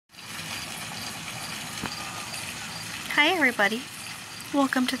Hi everybody,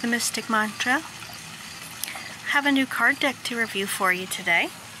 welcome to the Mystic Mantra. I have a new card deck to review for you today,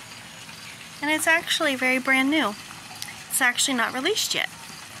 and it's actually very brand new. It's actually not released yet.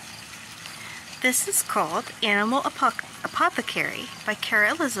 This is called Animal Apothecary by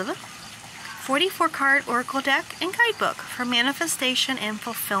Cara Elizabeth, 44 card oracle deck and guidebook for manifestation and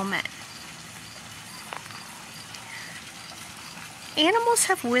fulfillment. Animals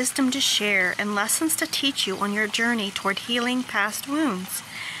have wisdom to share and lessons to teach you on your journey toward healing past wounds,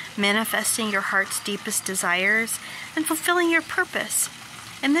 manifesting your heart's deepest desires, and fulfilling your purpose.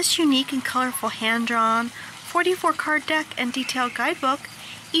 In this unique and colorful hand-drawn 44-card deck and detailed guidebook,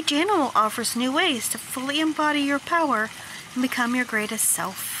 each animal offers new ways to fully embody your power and become your greatest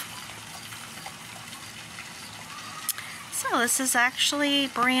self. So this is actually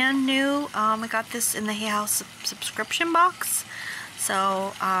brand new. I got this in the Hay House subscription box.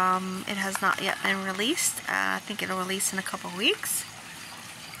 So it has not yet been released. I think it'll release in a couple weeks.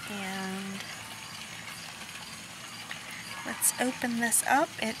 And let's open this up.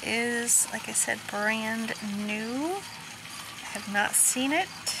 It is, like I said, brand new. I have not seen it.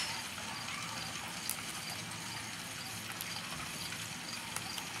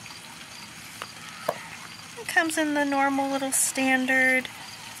 It comes in the normal little standard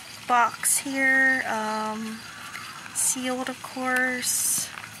box here. Sealed, of course,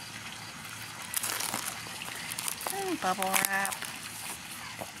 and bubble wrap,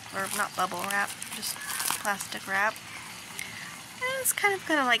 or not bubble wrap, just plastic wrap. And it's kind of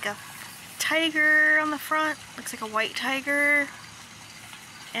got like a tiger on the front, looks like a white tiger,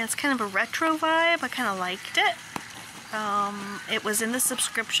 and it's kind of a retro vibe. I kind of liked it. It was in the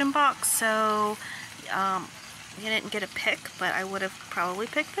subscription box, so you didn't get a pick, but I would have probably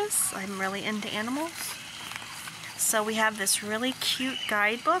picked this. I'm really into animals. So we have this really cute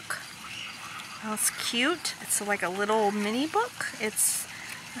guidebook. Oh, it's cute. It's like a little mini book. It's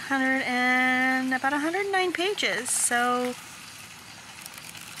about 109 pages. So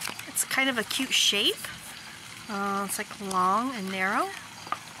it's kind of a cute shape. It's like long and narrow.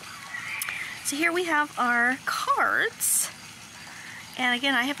 So here we have our cards. And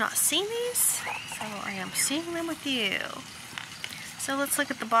again, I have not seen these, so I am seeing them with you. So let's look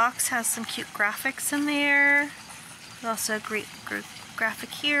at the box. Has some cute graphics in there. There's also a great graphic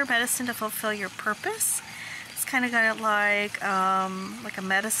here, medicine to fulfill your purpose. It's kind of got it like a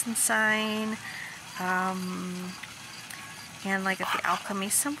medicine sign, and like at the alchemy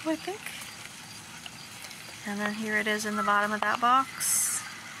symbol, I think. And then here it is in the bottom of that box.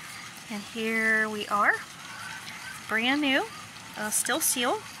 And here we are, brand new, still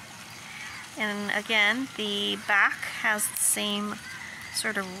sealed. And again, the back has the same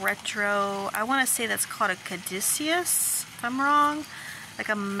sort of retro, I want to say that's called a caduceus, if I'm wrong, like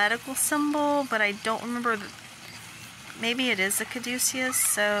a medical symbol, but I don't remember, maybe it is a caduceus,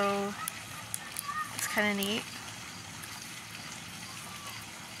 so it's kind of neat.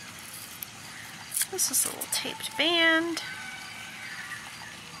 This is a little taped band.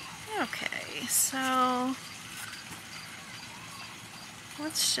 Okay, so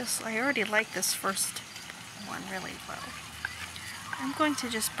let's just, I already like this first one really well. I'm going to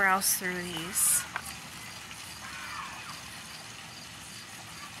just browse through these.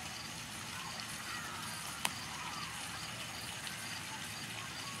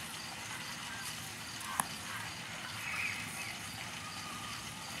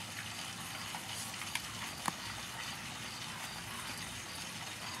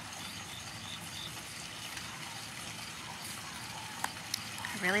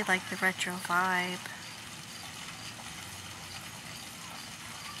 I really like the retro vibe.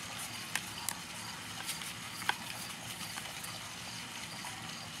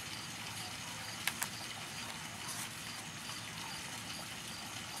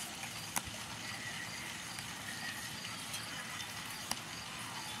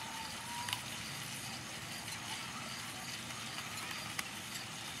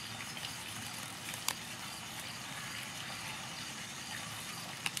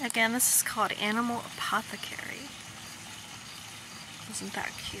 Again, this is called Animal Apothecary. Isn't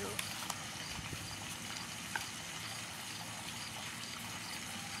that cute?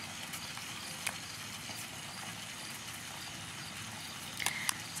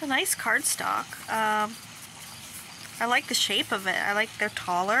 It's a nice cardstock. I like the shape of it. I like they're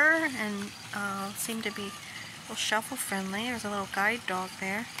taller and seem to be a little shuffle friendly. There's a little guide dog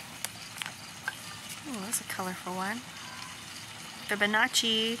there. Oh, that's a colorful one.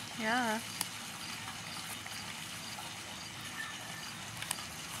 Fibonacci, yeah.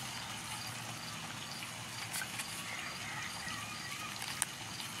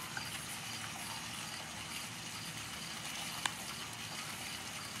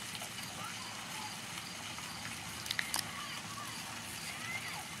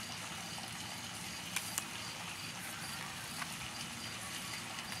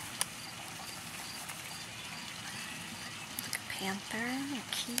 panther, a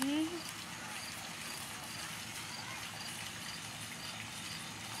key.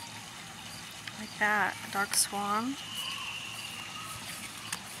 Like that, a dark swan.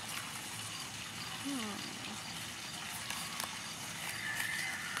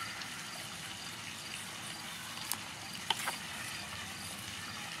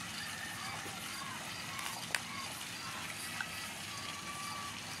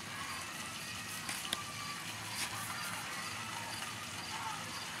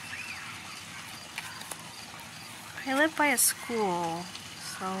 I live by a school,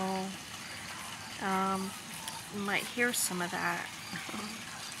 so you might hear some of that.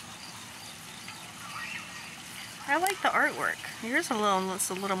 I like the artwork. Here's a little that's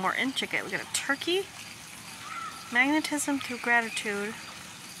a little more intricate. We got a turkey, magnetism through gratitude,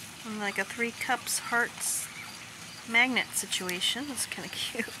 and like a 3 cups hearts magnet situation. That's kind of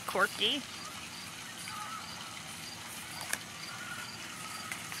cute, quirky.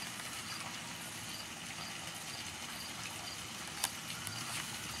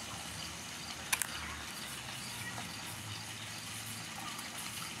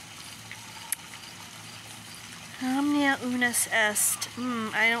 Omnia unis est.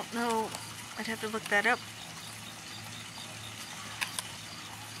 I don't know. I'd have to look that up.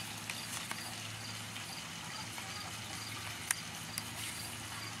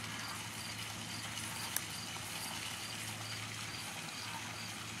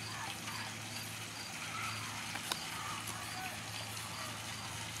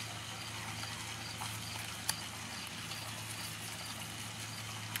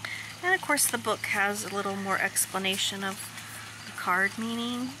 And of course the book has a little more explanation of the card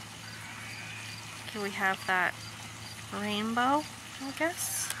meaning. Okay, we have that rainbow, I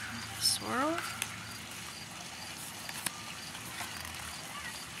guess, swirl.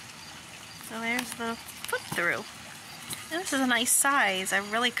 So there's the flip through. And this is a nice size. I'm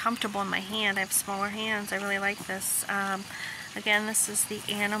really comfortable in my hand. I have smaller hands. I really like this. Again, this is the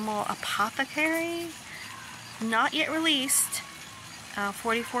Animal Apothecary, not yet released,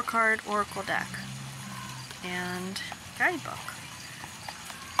 44 card Oracle deck and guidebook.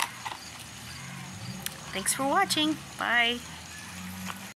 Thanks for watching. Bye.